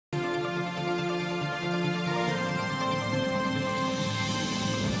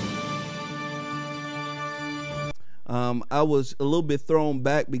I was a little bit thrown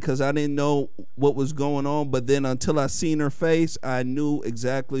back because I didn't know what was going on, but then until I seen her face, I knew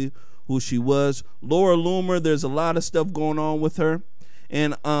exactly who she was. Laura Loomer, there's a lot of stuff going on with her,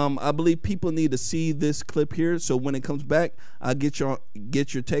 and I believe people need to see this clip here, so when it comes back, I'll get your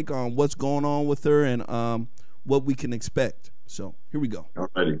take on what's going on with her and what we can expect. So here we go.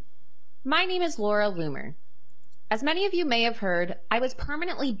 Alrighty. My name is Laura Loomer. As many of you may have heard, I was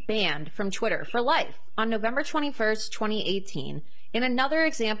permanently banned from Twitter for life on November 21st, 2018, in another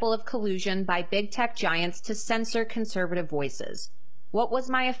example of collusion by big tech giants to censor conservative voices. What was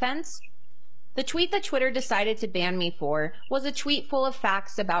my offense? The tweet that Twitter decided to ban me for was a tweet full of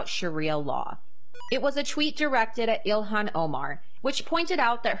facts about Sharia law. It was a tweet directed at Ilhan Omar, which pointed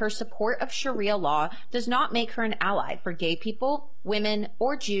out that her support of Sharia law does not make her an ally for gay people, women,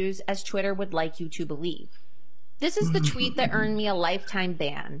 or Jews, as Twitter would like you to believe. This is the tweet that earned me a lifetime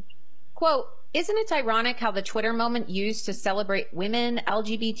ban. Quote, "Isn't it ironic how the Twitter moment used to celebrate women,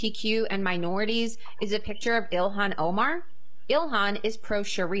 LGBTQ, and minorities is a picture of Ilhan Omar? Ilhan is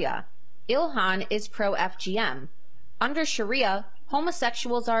pro-Sharia. Ilhan is pro-FGM. Under Sharia,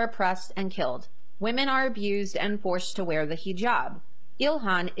 homosexuals are oppressed and killed. Women are abused and forced to wear the hijab.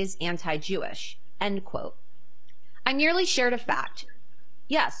 Ilhan is anti-Jewish." End quote. I merely shared a fact.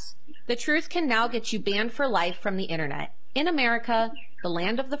 Yes, the truth can now get you banned for life from the internet. In America, the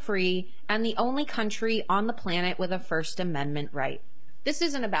land of the free, and the only country on the planet with a First Amendment right. This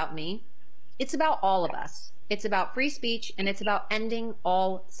isn't about me. It's about all of us. It's about free speech, and it's about ending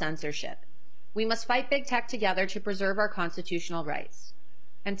all censorship. We must fight big tech together to preserve our constitutional rights.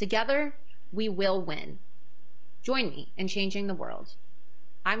 And together, we will win. Join me in changing the world.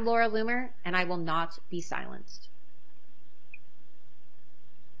 I'm Laura Loomer, and I will not be silenced.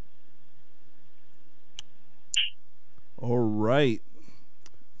 All right.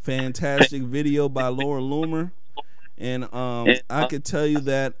 Fantastic video by Laura Loomer. And I could tell you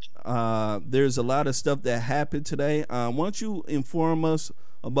that there's a lot of stuff that happened today. Why don't you inform us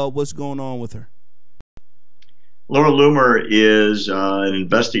about what's going on with her? Laura Loomer is an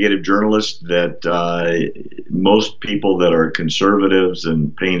investigative journalist that most people that are conservatives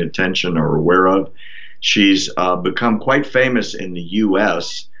and paying attention are aware of. She's become quite famous in the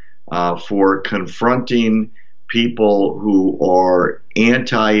U.S. For confronting people who are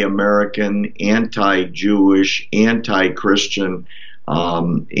anti-American, anti-Jewish, anti-Christian,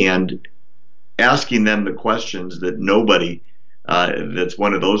 and asking them the questions that nobody that's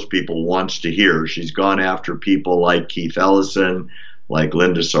one of those people wants to hear. She's gone after people like Keith Ellison, like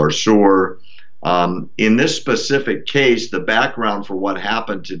Linda Sarsour. In this specific case, the background for what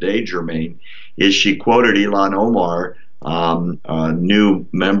happened today, Jermaine, is she quoted Ilhan Omar, a new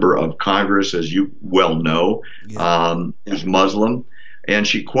member of Congress, as you well know, who's Muslim, and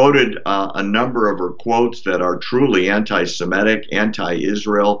she quoted a number of her quotes that are truly anti-Semitic,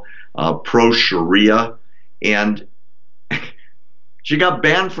 anti-Israel, pro-Sharia, and she got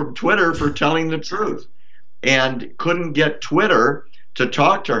banned from Twitter for telling the truth and couldn't get Twitter to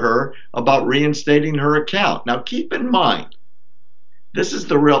talk to her about reinstating her account. Now keep in mind, this is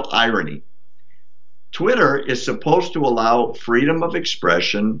the real irony. Twitter is supposed to allow freedom of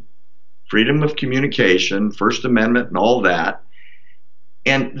expression, freedom of communication, First Amendment and all that,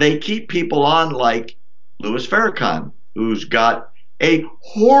 and they keep people on like Louis Farrakhan, who's got a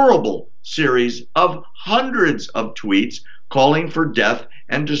horrible series of hundreds of tweets calling for death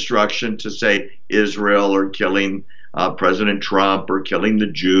and destruction to say Israel or killing President Trump or killing the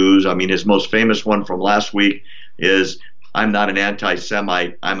Jews. I mean, his most famous one from last week is, "I'm not an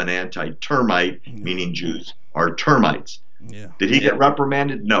anti-Semite, I'm an anti-termite," meaning Jews are termites. Yeah. Did he get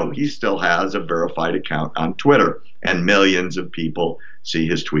reprimanded? No, he still has a verified account on Twitter, and millions of people see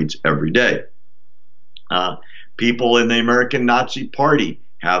his tweets every day. People in the American Nazi Party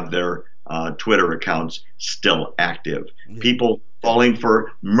have their Twitter accounts still active. Yeah. People falling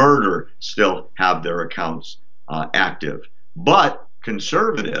for murder still have their accounts active. But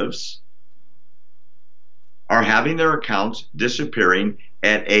conservatives are having their accounts disappearing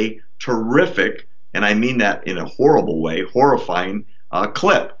at a terrific, and I mean that in a horrible way, horrifying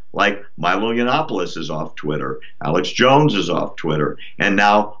clip. Like Milo Yiannopoulos is off Twitter, Alex Jones is off Twitter, and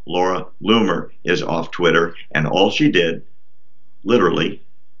now Laura Loomer is off Twitter, and all she did, literally,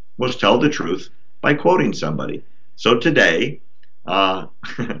 was tell the truth by quoting somebody. So today,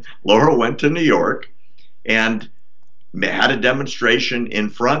 Laura went to New York and had a demonstration in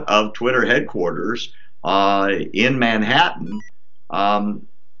front of Twitter headquarters in Manhattan,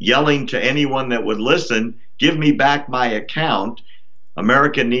 yelling to anyone that would listen, "Give me back my account.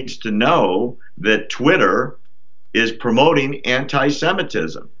 America needs to know that Twitter is promoting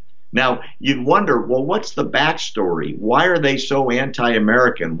anti-Semitism." Now, you'd wonder, well, what's the backstory? Why are they so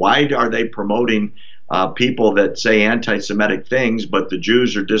anti-American? Why are they promoting people that say anti-Semitic things, but the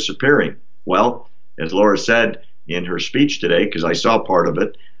Jews are disappearing? Well, as Laura said in her speech today, because I saw part of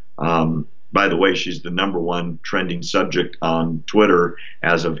it, by the way, she's the #1 trending subject on Twitter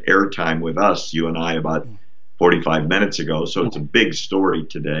as of airtime with us, you and I, about 45 minutes ago. So it's a big story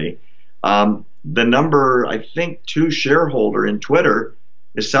today. The number, I think, 2 shareholder in Twitter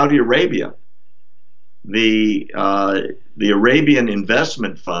is Saudi Arabia. The Arabian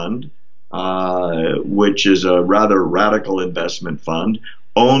Investment Fund, which is a rather radical investment fund,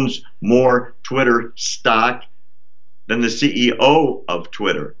 owns more Twitter stock than the CEO of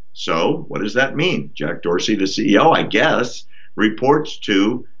Twitter. So what does that mean? Jack Dorsey, the CEO, I guess, reports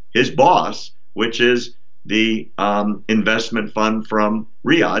to his boss, which is the investment fund from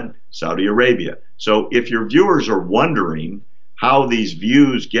Riyadh, Saudi Arabia. So if your viewers are wondering how these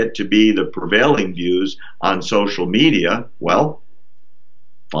views get to be the prevailing views on social media, well,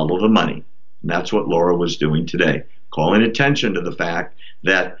 follow the money. And that's what Laura was doing today, calling attention to the fact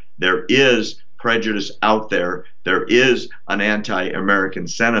that there is prejudice out there. There is an anti-American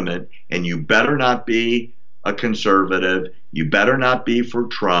sentiment, and you better not be a conservative. You better not be for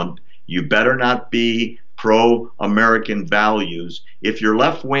Trump. You better not be pro-American values. If you're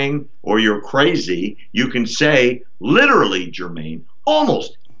left-wing or you're crazy, you can say, literally, Jermain,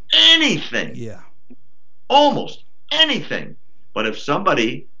 almost anything. Yeah. Almost anything. But if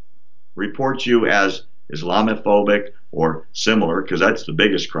somebody reports you as Islamophobic or similar, because that's the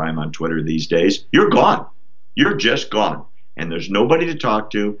biggest crime on Twitter these days, you're gone. You're just gone. And there's nobody to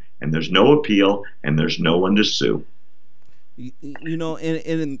talk to, and there's no appeal, and there's no one to sue. You know,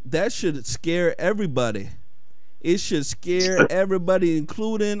 and that should scare everybody. It should scare everybody,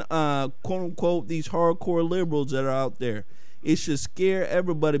 including quote unquote these hardcore liberals that are out there. It should scare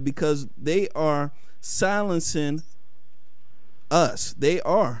everybody because they are silencing us. They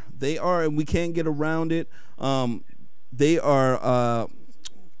are, and we can't get around it. They are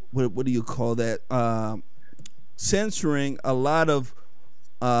what do you call that? Censoring a lot of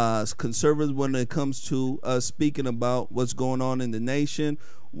conservatives when it comes to speaking about what's going on in the nation.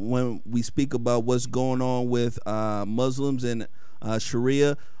 When we speak about what's going on with Muslims and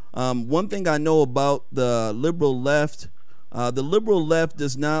Sharia, one thing I know about the liberal left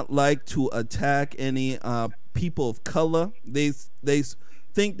does not like to attack any people of color. They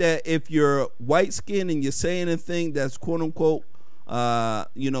think that if you're white skinned and you say anything that's quote unquote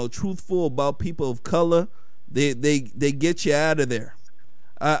truthful about people of color, they get you out of there.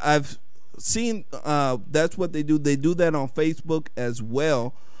 I've seen that's what they do. They do that on Facebook as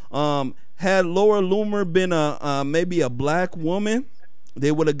well. Had Laura Loomer been maybe a black woman,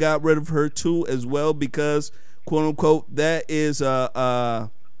 they would have got rid of her too as well, because quote unquote that is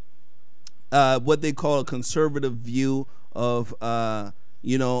what they call a conservative view of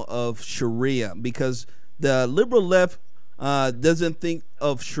of Sharia, because the liberal left doesn't think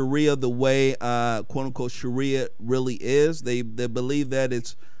of Sharia the way quote unquote Sharia really is. They believe that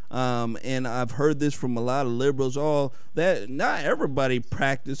it's and I've heard this from a lot of liberals, that not everybody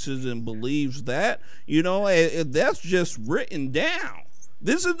practices and believes that, that's just written down.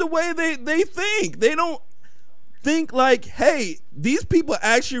 This is the way they think. They don't think like, hey, these people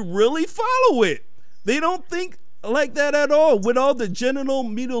actually really follow it. They don't think like that at all. With all the genital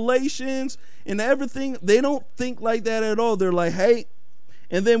mutilations and everything, they don't think like that at all. They're like, hey.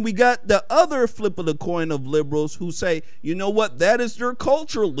 And then we got the other flip of the coin of liberals who say, you know what, that is their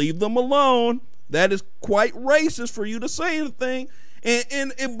culture, leave them alone. That is quite racist for you to say anything.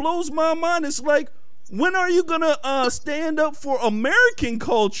 And it blows my mind. It's like, when are you going to stand up for American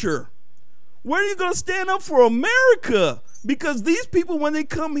culture? When are you going to stand up for America? Because these people, when they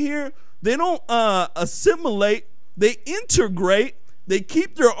come here, they don't assimilate, they integrate, they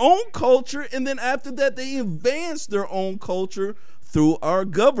keep their own culture, and then after that they advance their own culture through our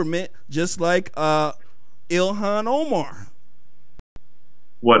government, just like Ilhan Omar.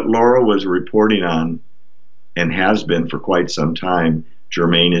 What Laura was reporting on, and has been for quite some time,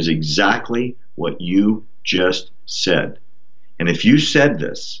 Jermain, is exactly what you just said. And if you said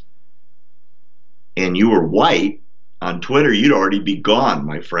this and you were white on Twitter, you'd already be gone,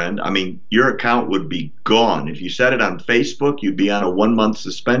 my friend. I mean, your account would be gone. If you said it on Facebook, you'd be on a 1-month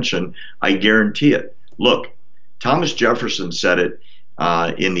suspension. I guarantee it. Look, Thomas Jefferson said it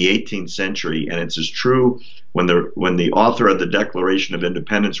in the 18th century, and it's as true when the author of the Declaration of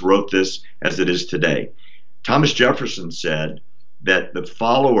Independence wrote this as it is today. Thomas Jefferson said that the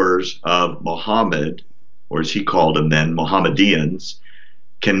followers of Muhammad, or as he called them then, Mohammedans,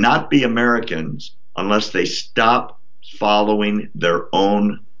 cannot be Americans unless they stop following their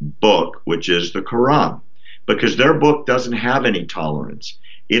own book, which is the Quran, because their book doesn't have any tolerance.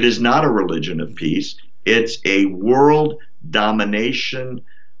 It is not a religion of peace. It's a world domination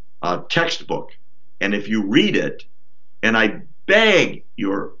textbook. And if you read it, and I beg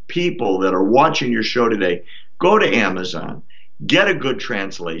your people that are watching your show today, go to Amazon, get a good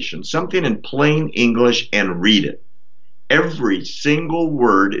translation, something in plain English, and read it. Every single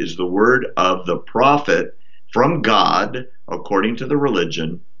word is the word of the prophet from God, according to the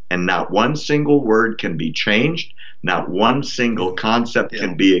religion, and not one single word can be changed. Not one single concept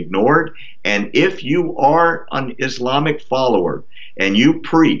can be ignored. And if you are an Islamic follower and you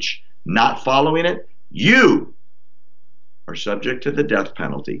preach not following it, you are subject to the death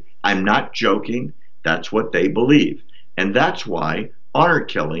penalty. I'm not joking. That's what they believe. And that's why honor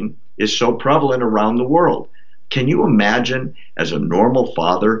killing is so prevalent around the world. Can you imagine, as a normal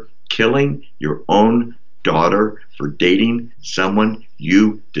father, killing your own daughter for dating someone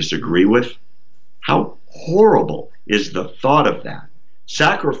you disagree with? How horrible is the thought of that?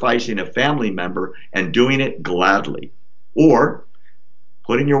 Sacrificing a family member and doing it gladly. Or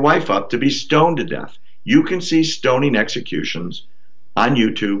putting your wife up to be stoned to death. You can see stoning executions on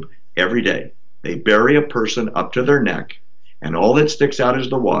YouTube every day. They bury a person up to their neck, and all that sticks out is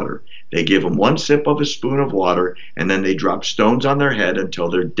the water. They give them one sip of a spoon of water, and then they drop stones on their head until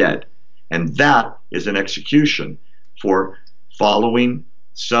they're dead. And that is an execution for following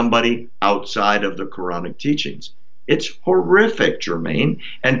somebody outside of the Quranic teachings. It's horrific, Jermain,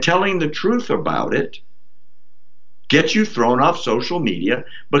 and telling the truth about it gets you thrown off social media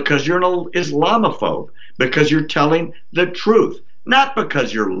because you're an Islamophobe, because you're telling the truth, not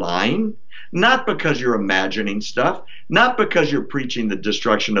because you're lying, not because you're imagining stuff, not because you're preaching the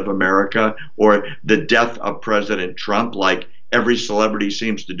destruction of America or the death of President Trump like every celebrity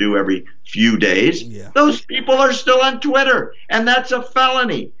seems to do every few days. Yeah. Those people are still on Twitter, and that's a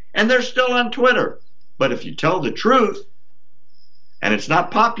felony, and they're still on Twitter. But if you tell the truth, and it's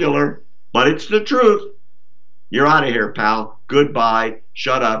not popular, but it's the truth, you're out of here, pal. Goodbye.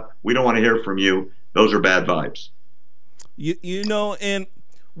 Shut up. We don't want to hear from you. Those are bad vibes. You know, and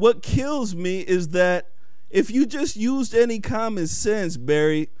what kills me is that if you just used any common sense,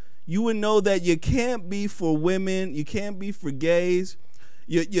 Barry, you would know that you can't be for women, you can't be for gays,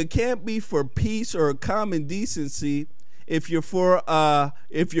 you can't be for peace or common decency if you're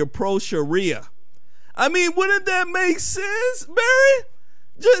pro Sharia. I mean, wouldn't that make sense, Barry?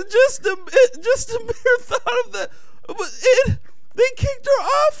 Just the mere thought of that. They kicked her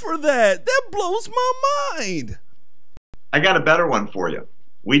off for that. That blows my mind. I got a better one for you.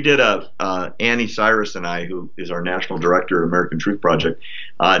 We did Annie Cyrus and I, who is our national director of American Truth Project,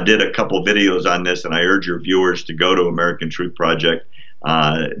 did a couple videos on this, and I urge your viewers to go to American Truth Project,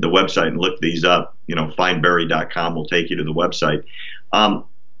 the website, and look these up. You know, findbarry.com will take you to the website.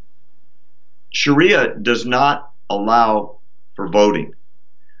 Sharia does not allow for voting.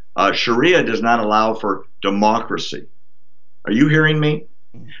 Sharia does not allow for democracy. Are you hearing me?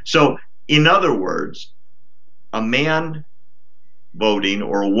 So, in other words, a man voting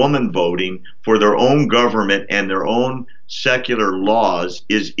or a woman voting for their own government and their own secular laws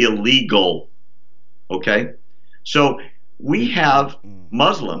is illegal. Okay? So we have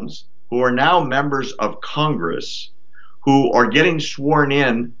Muslims who are now members of Congress who are getting sworn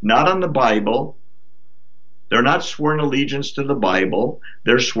in, not on the Bible. They're not sworn allegiance to the Bible.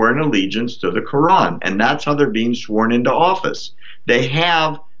 They're sworn allegiance to the Quran. And that's how they're being sworn into office. They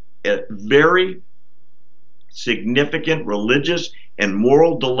have a very significant religious and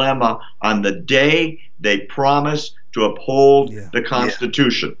moral dilemma on the day they promise to uphold the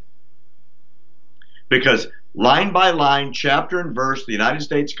Constitution. Because line by line, chapter and verse, the United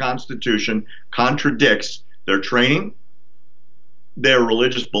States Constitution contradicts their training, their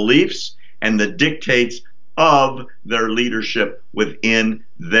religious beliefs, and the dictates of their leadership within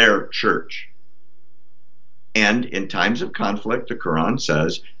their church. And in times of conflict, the Quran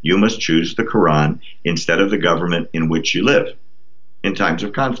says you must choose the Quran instead of the government in which you live in times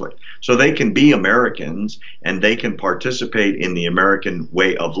of conflict. So they can be Americans and they can participate in the American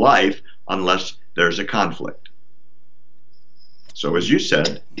way of life unless there's a conflict. So as you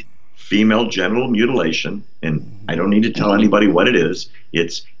said, female genital mutilation, and I don't need to tell anybody what it is,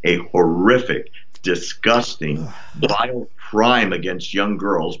 it's a horrific, disgusting, vile crime against young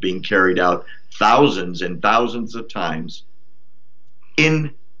girls being carried out thousands and thousands of times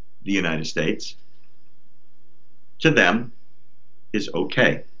in the United States, to them is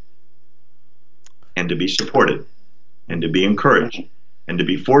okay, and to be supported and to be encouraged and to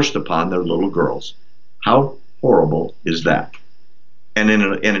be forced upon their little girls. How horrible is that? And in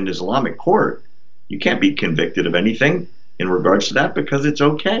an Islamic court, you can't be convicted of anything in regards to that because it's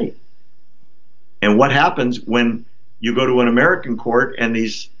okay. And what happens when you go to an American court and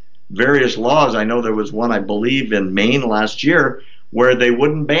these various laws, I know there was one, I believe, in Maine last year where they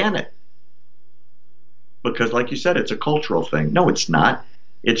wouldn't ban it. Because, like you said, it's a cultural thing. No, it's not.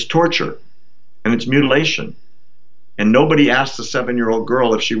 It's torture and it's mutilation. And nobody asks a 7-year-old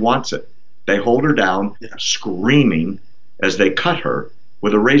girl if she wants it. They hold her down, screaming as they cut her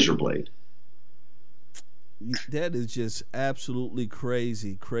with a razor blade. That is just absolutely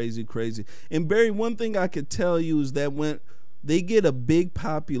crazy, crazy, crazy. And Barry, one thing I could tell you is that when they get a big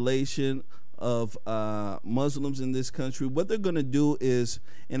population of Muslims in this country, what they're going to do is,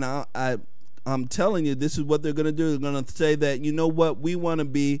 and I'm telling you, this is what they're going to do. They're going to say that, you know what, we want to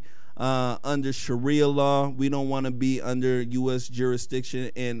be under Sharia law. We don't want to be under U.S. jurisdiction,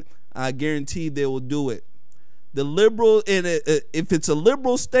 and I guarantee they will do it. The liberal, and if it's a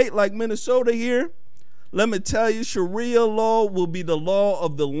liberal state like Minnesota here, let me tell you, Sharia law will be the law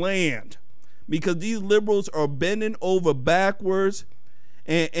of the land, because these liberals are bending over backwards,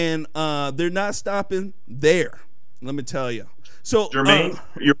 and they're not stopping there. Let me tell you. So, Jermaine,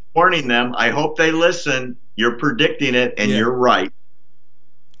 you're warning them. I hope they listen. You're predicting it, and you're right.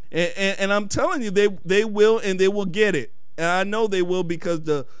 And I'm telling you, they will, and they will get it. And I know they will, because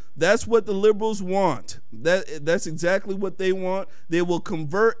that's what the liberals want. That's exactly what they want. They will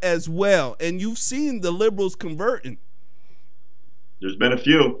convert as well. And you've seen the liberals converting. There's been a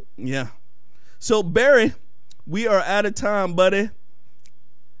few. Yeah. So, Barry, we are out of time, buddy.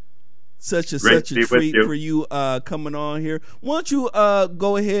 Such a treat for you coming on here. Why don't you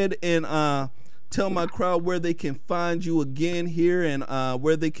go ahead and tell my crowd where they can find you again here, and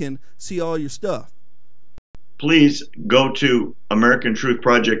where they can see all your stuff. Please go to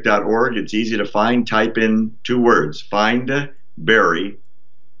AmericanTruthProject.org. It's easy to find. Type in 2 words, Find Barry.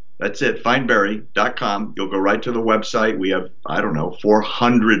 That's it, findbarry.com. You'll go right to the website. We have, I don't know,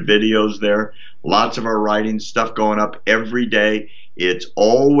 400 videos there. Lots of our writing, stuff going up every day. It's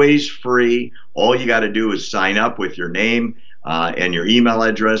always free. All you got to do is sign up with your name and your email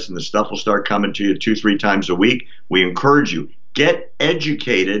address, and the stuff will start coming to you 2-3 times a week. We encourage you. Get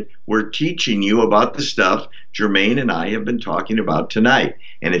educated. We're teaching you about the stuff Jermaine and I have been talking about tonight.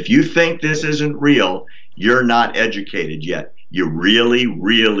 And if you think this isn't real, you're not educated yet. You really,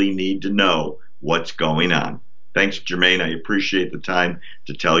 really need to know what's going on. Thanks, Jermaine. I appreciate the time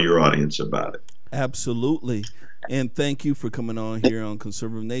to tell your audience about it. Absolutely. And thank you for coming on here on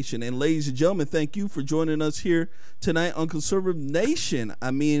Conservative Nation. And ladies and gentlemen, thank you for joining us here tonight on Conservative Nation.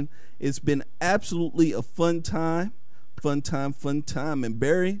 I mean, it's been absolutely a fun time. Fun time. And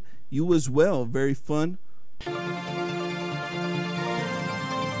Barry, you as well. Very fun.